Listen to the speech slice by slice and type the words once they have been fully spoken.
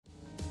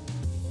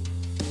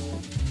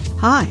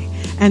Hi,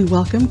 and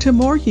welcome to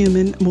More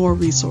Human, More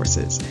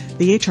Resources,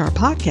 the HR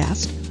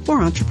podcast for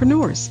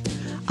entrepreneurs.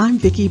 I'm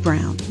Vicki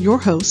Brown, your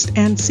host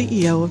and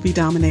CEO of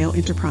Vidamaneo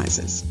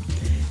Enterprises.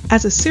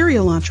 As a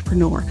serial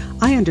entrepreneur,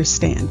 I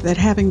understand that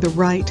having the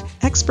right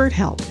expert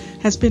help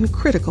has been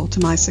critical to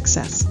my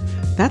success.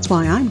 That's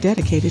why I'm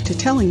dedicated to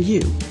telling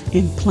you,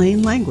 in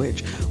plain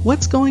language,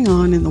 what's going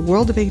on in the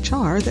world of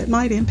HR that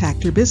might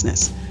impact your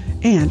business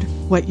and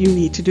what you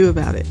need to do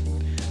about it,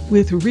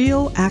 with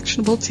real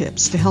actionable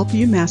tips to help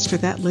you master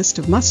that list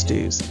of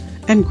must-dos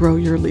and grow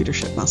your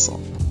leadership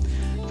muscle.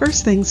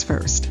 First things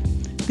first,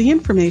 the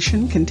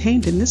information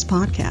contained in this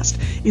podcast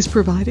is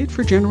provided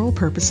for general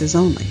purposes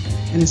only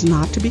and is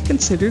not to be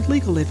considered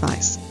legal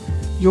advice.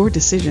 Your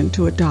decision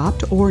to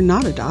adopt or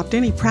not adopt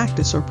any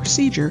practice or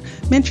procedure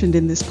mentioned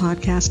in this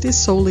podcast is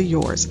solely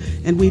yours,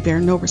 and we bear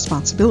no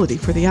responsibility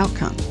for the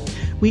outcome.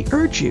 We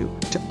urge you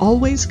to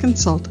always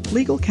consult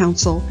legal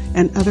counsel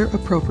and other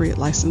appropriate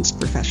licensed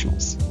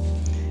professionals.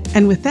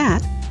 And with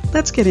that,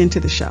 let's get into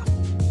the show.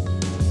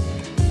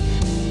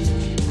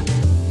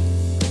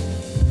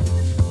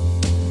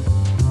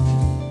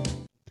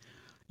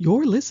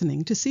 You're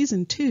listening to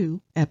Season 2,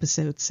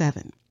 Episode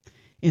 7.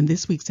 In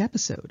this week's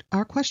episode,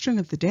 our question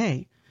of the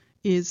day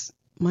is,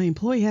 my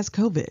employee has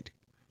COVID.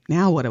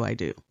 Now what do I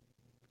do?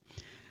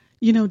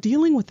 You know,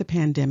 dealing with the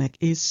pandemic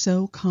is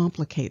so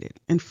complicated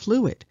and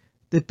fluid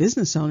that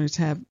business owners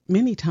have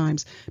many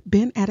times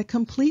been at a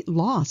complete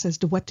loss as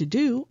to what to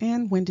do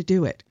and when to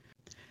do it.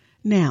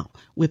 Now,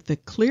 with the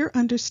clear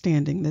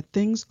understanding that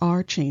things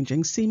are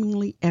changing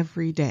seemingly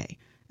every day,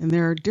 and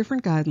there are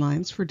different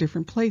guidelines for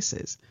different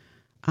places,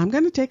 I'm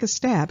going to take a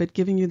stab at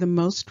giving you the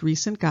most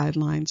recent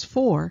guidelines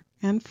for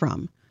and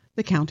from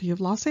the County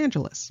of Los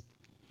Angeles.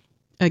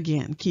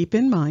 Again, keep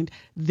in mind,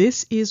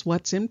 this is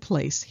what's in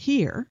place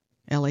here,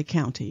 LA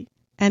County,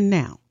 and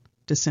now,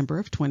 December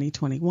of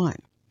 2021.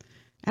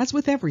 As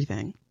with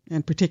everything,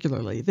 and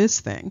particularly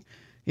this thing,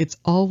 it's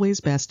always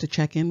best to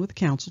check in with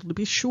counsel to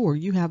be sure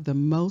you have the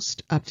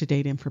most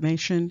up-to-date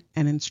information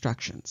and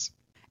instructions.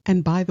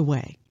 And by the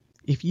way,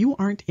 if you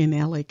aren't in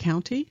LA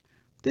County,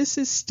 this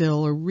is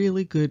still a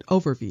really good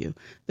overview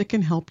that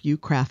can help you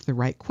craft the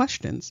right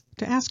questions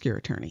to ask your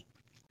attorney.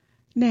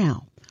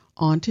 Now,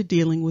 on to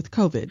dealing with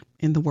COVID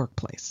in the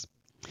workplace.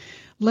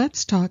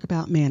 Let's talk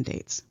about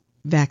mandates.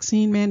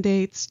 Vaccine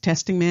mandates,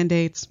 testing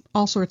mandates,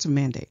 all sorts of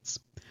mandates.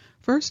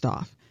 First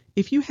off,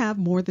 if you have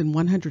more than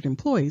 100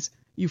 employees,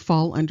 you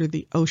fall under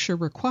the OSHA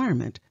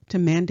requirement to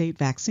mandate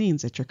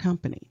vaccines at your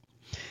company.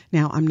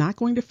 Now, I'm not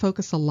going to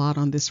focus a lot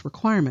on this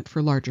requirement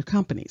for larger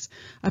companies.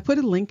 I put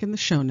a link in the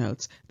show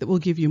notes that will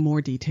give you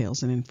more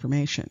details and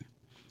information.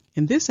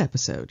 In this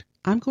episode,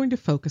 I'm going to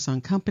focus on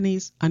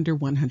companies under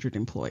 100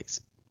 employees.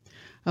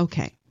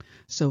 Okay,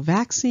 so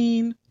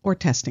vaccine or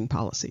testing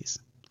policies.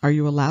 Are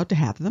you allowed to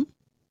have them?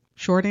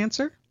 Short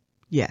answer,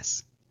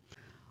 yes.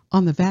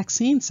 On the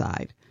vaccine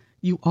side,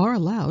 you are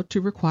allowed to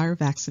require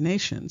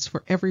vaccinations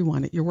for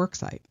everyone at your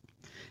worksite.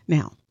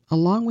 Now,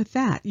 along with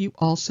that, you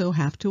also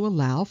have to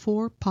allow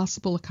for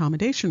possible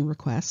accommodation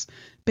requests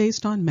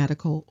based on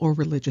medical or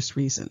religious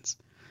reasons.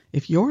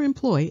 If your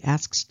employee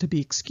asks to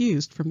be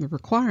excused from the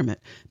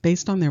requirement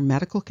based on their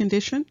medical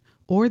condition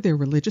or their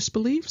religious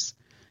beliefs,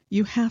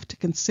 you have to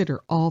consider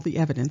all the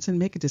evidence and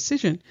make a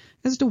decision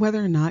as to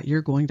whether or not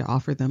you're going to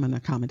offer them an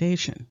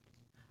accommodation.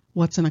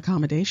 What's an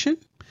accommodation?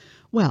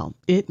 Well,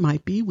 it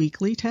might be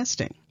weekly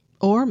testing,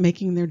 or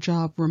making their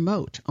job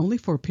remote only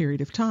for a period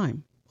of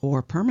time,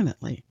 or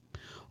permanently,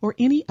 or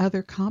any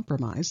other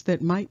compromise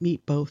that might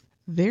meet both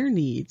their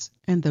needs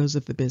and those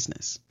of the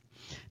business.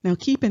 Now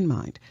keep in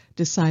mind,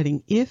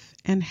 deciding if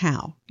and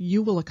how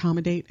you will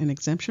accommodate an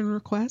exemption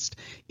request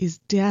is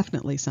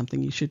definitely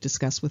something you should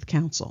discuss with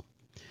counsel.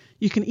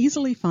 You can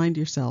easily find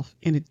yourself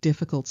in a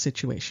difficult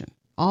situation.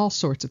 All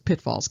sorts of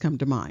pitfalls come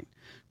to mind.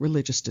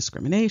 Religious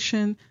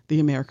discrimination, the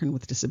American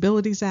with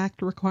Disabilities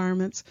Act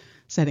requirements,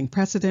 setting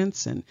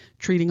precedents, and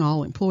treating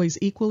all employees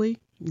equally.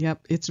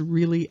 Yep, it's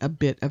really a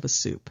bit of a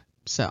soup.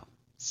 So,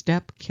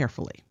 step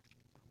carefully.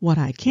 What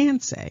I can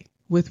say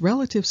with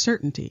relative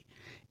certainty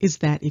is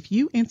that if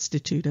you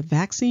institute a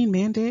vaccine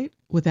mandate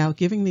without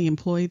giving the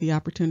employee the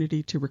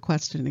opportunity to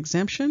request an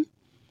exemption,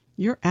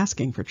 you're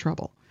asking for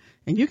trouble,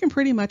 and you can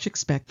pretty much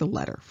expect the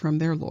letter from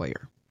their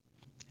lawyer.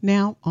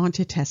 Now, on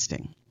to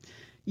testing.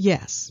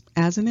 Yes,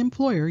 as an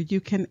employer, you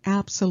can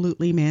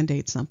absolutely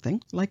mandate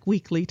something like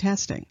weekly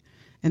testing,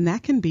 and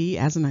that can be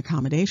as an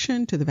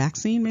accommodation to the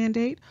vaccine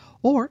mandate,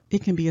 or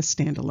it can be a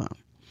standalone,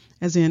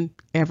 as in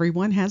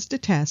everyone has to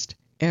test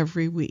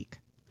every week.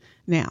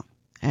 Now,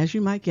 as you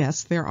might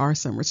guess, there are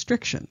some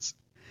restrictions.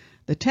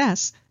 The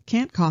tests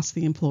can't cost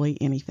the employee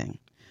anything,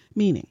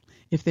 meaning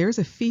if there's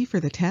a fee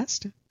for the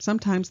test,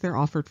 sometimes they're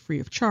offered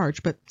free of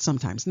charge, but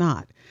sometimes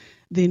not,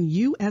 then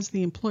you as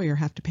the employer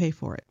have to pay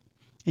for it.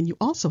 And you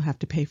also have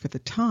to pay for the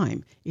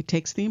time it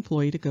takes the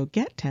employee to go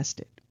get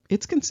tested.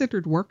 It's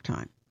considered work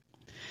time.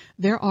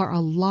 There are a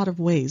lot of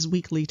ways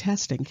weekly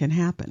testing can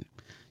happen.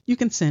 You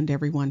can send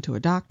everyone to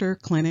a doctor,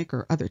 clinic,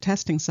 or other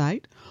testing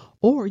site,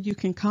 or you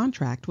can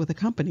contract with a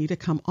company to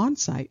come on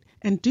site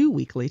and do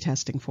weekly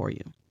testing for you.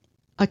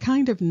 A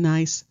kind of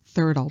nice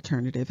third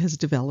alternative has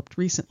developed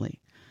recently.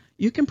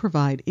 You can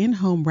provide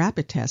in-home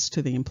rapid tests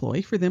to the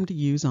employee for them to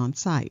use on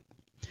site.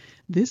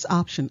 This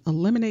option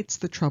eliminates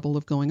the trouble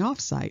of going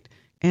off-site,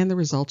 and the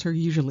results are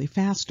usually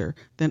faster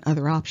than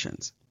other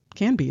options.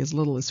 Can be as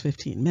little as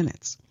 15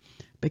 minutes.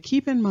 But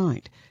keep in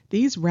mind,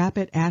 these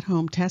rapid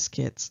at-home test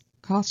kits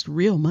cost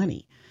real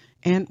money,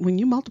 and when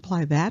you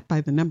multiply that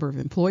by the number of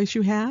employees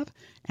you have,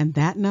 and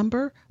that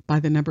number by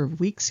the number of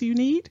weeks you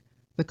need,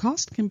 the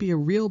cost can be a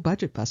real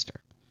budget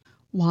buster.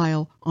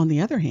 While, on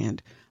the other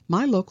hand,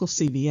 my local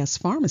CVS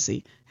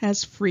pharmacy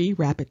has free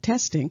rapid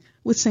testing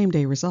with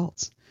same-day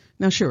results.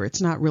 Now sure,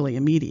 it's not really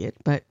immediate,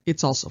 but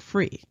it's also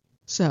free.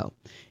 So,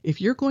 if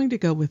you're going to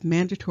go with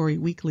mandatory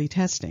weekly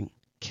testing,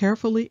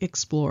 carefully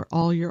explore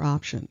all your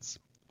options.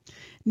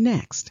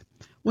 Next,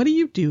 what do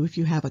you do if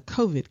you have a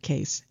COVID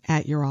case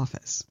at your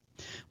office?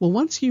 Well,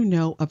 once you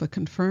know of a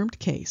confirmed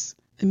case,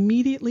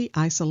 immediately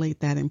isolate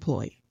that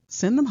employee.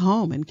 Send them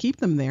home and keep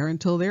them there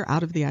until they're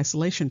out of the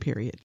isolation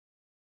period.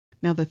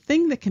 Now, the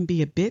thing that can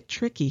be a bit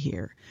tricky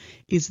here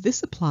is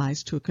this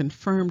applies to a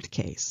confirmed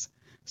case.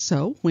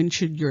 So, when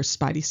should your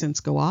spidey sense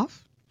go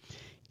off?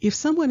 If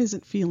someone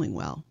isn't feeling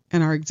well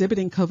and are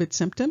exhibiting COVID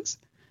symptoms,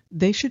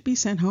 they should be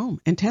sent home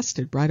and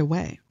tested right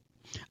away.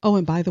 Oh,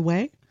 and by the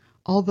way,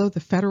 although the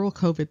federal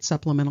COVID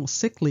supplemental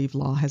sick leave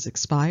law has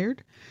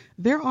expired,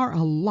 there are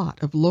a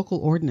lot of local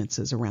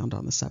ordinances around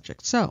on the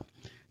subject. So,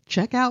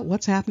 check out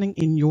what's happening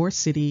in your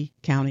city,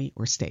 county,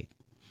 or state.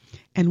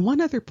 And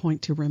one other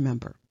point to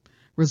remember.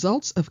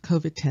 Results of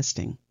COVID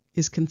testing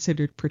is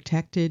considered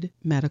protected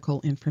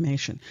medical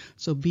information,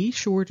 so be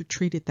sure to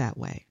treat it that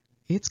way.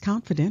 It's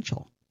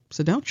confidential,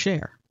 so don't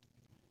share.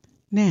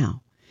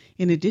 Now,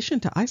 in addition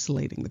to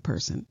isolating the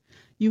person,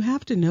 you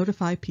have to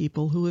notify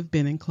people who have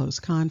been in close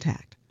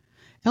contact.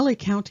 LA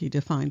County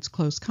defines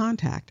close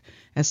contact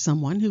as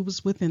someone who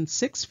was within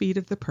 6 feet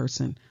of the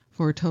person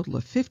for a total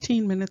of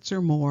 15 minutes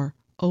or more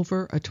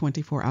over a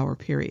 24-hour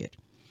period.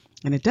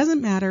 And it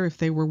doesn't matter if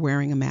they were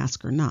wearing a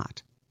mask or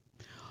not.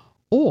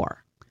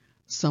 Or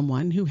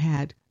someone who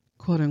had,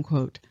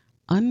 quote-unquote,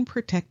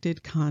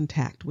 unprotected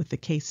contact with the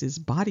case's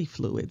body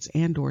fluids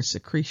and/or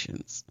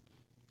secretions.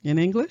 In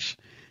English,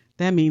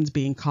 that means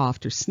being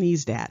coughed or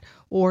sneezed at,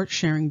 or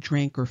sharing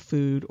drink or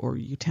food or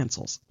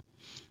utensils.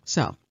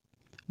 So,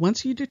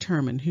 once you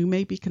determine who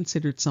may be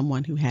considered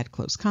someone who had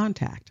close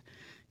contact,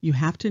 you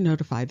have to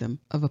notify them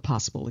of a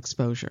possible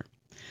exposure.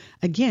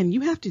 Again,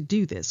 you have to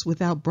do this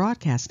without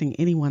broadcasting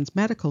anyone's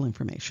medical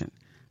information.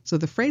 So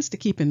the phrase to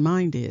keep in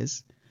mind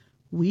is,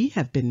 "We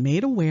have been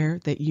made aware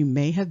that you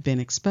may have been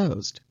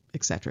exposed,"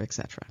 etc.,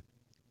 etc.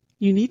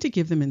 You need to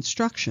give them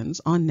instructions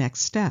on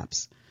next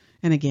steps.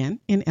 And again,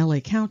 in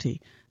LA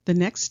County, the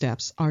next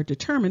steps are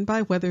determined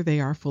by whether they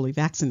are fully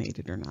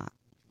vaccinated or not.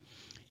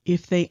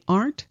 If they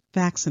aren't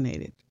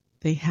vaccinated,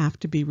 they have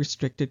to be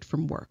restricted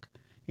from work,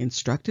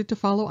 instructed to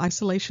follow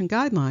isolation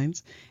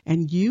guidelines,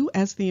 and you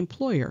as the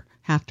employer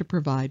have to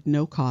provide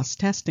no-cost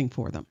testing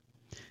for them.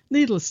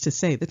 Needless to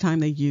say, the time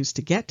they use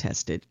to get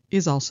tested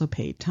is also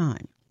paid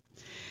time.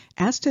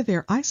 As to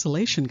their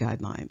isolation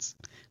guidelines,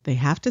 they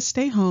have to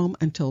stay home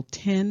until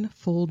 10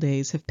 full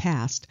days have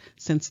passed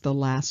since the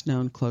last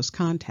known close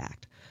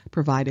contact,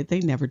 provided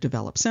they never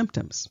develop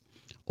symptoms,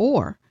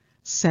 or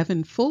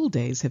 7 full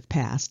days have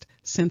passed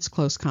since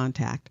close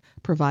contact,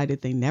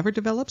 provided they never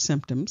develop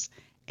symptoms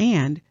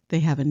and they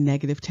have a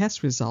negative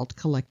test result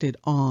collected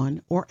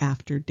on or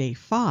after day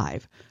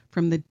 5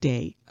 from the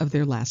day of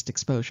their last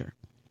exposure.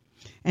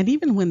 And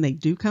even when they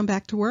do come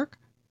back to work,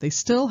 they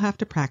still have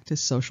to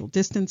practice social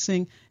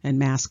distancing and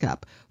mask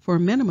up for a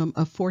minimum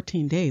of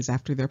 14 days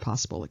after their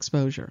possible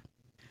exposure.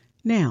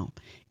 Now,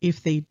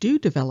 if they do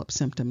develop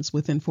symptoms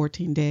within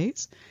 14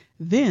 days,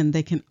 then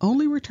they can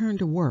only return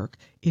to work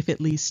if at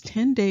least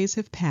 10 days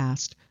have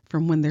passed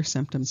from when their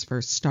symptoms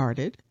first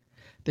started,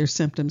 their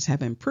symptoms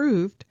have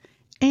improved,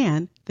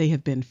 and they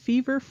have been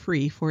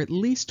fever-free for at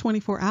least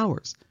 24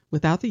 hours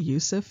without the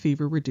use of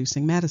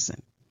fever-reducing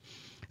medicine.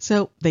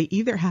 So they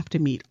either have to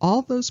meet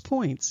all those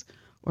points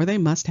or they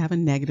must have a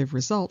negative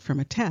result from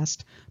a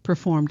test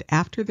performed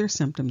after their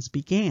symptoms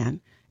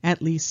began.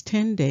 At least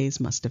 10 days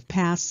must have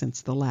passed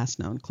since the last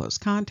known close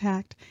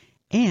contact,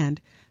 and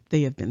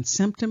they have been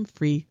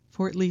symptom-free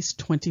for at least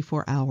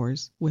 24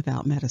 hours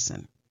without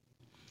medicine.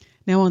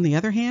 Now, on the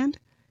other hand,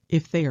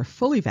 if they are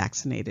fully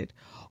vaccinated,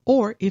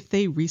 or if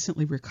they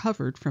recently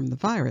recovered from the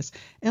virus,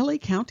 LA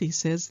County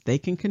says they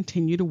can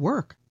continue to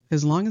work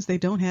as long as they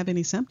don't have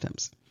any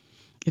symptoms.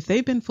 If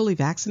they've been fully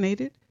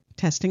vaccinated,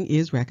 testing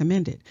is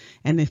recommended,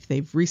 and if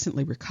they've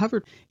recently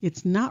recovered,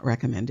 it's not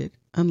recommended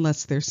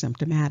unless they're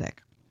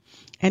symptomatic.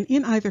 And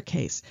in either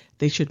case,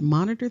 they should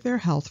monitor their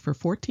health for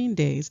 14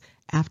 days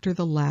after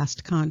the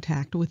last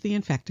contact with the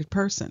infected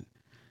person.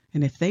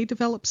 And if they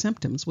develop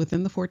symptoms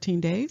within the 14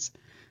 days,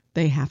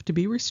 they have to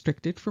be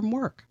restricted from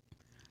work.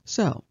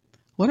 So,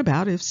 what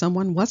about if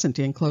someone wasn't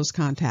in close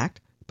contact,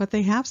 but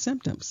they have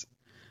symptoms?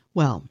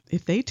 Well,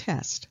 if they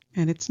test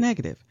and it's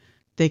negative,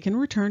 they can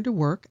return to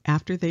work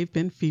after they've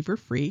been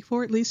fever-free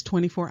for at least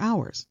 24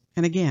 hours,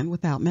 and again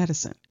without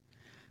medicine.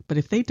 But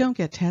if they don't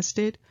get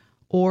tested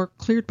or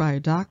cleared by a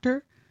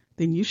doctor,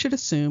 then you should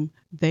assume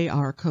they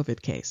are a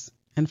COVID case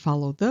and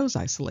follow those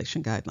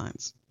isolation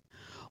guidelines.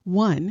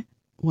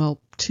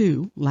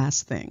 Two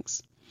last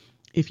things.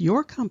 If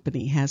your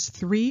company has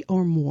 3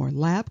 or more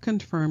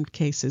lab-confirmed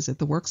cases at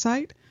the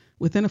worksite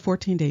within a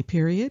 14-day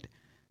period,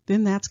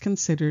 then that's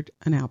considered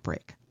an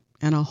outbreak,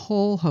 and a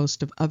whole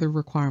host of other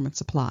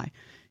requirements apply,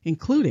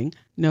 including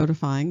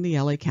notifying the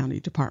LA County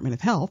Department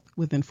of Health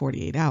within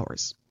 48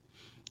 hours.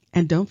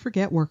 And don't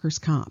forget workers'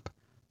 comp.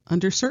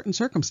 Under certain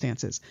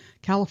circumstances,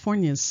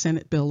 California's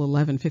Senate Bill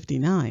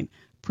 1159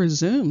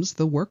 presumes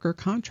the worker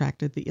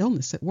contracted the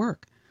illness at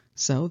work,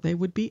 so they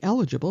would be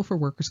eligible for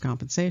workers'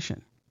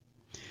 compensation.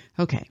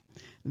 Okay,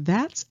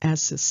 that's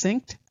as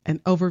succinct an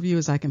overview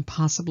as I can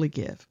possibly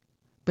give.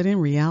 But in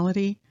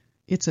reality,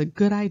 it's a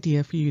good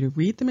idea for you to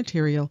read the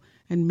material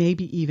and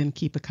maybe even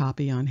keep a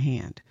copy on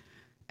hand.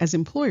 As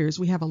employers,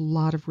 we have a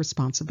lot of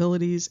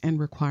responsibilities and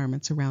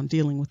requirements around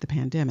dealing with the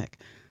pandemic.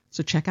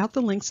 So check out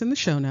the links in the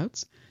show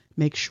notes.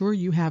 Make sure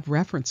you have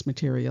reference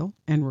material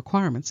and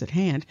requirements at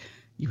hand.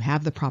 You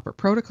have the proper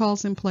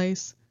protocols in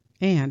place,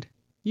 and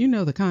you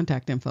know the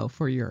contact info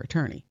for your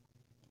attorney.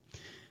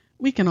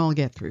 We can all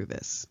get through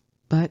this,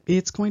 but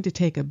it's going to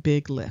take a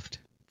big lift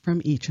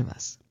from each of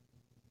us.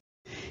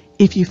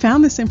 If you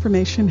found this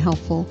information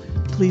helpful,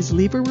 please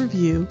leave a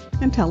review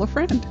and tell a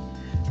friend.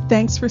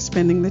 Thanks for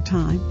spending the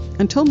time.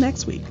 Until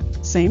next week,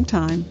 same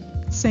time,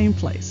 same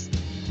place.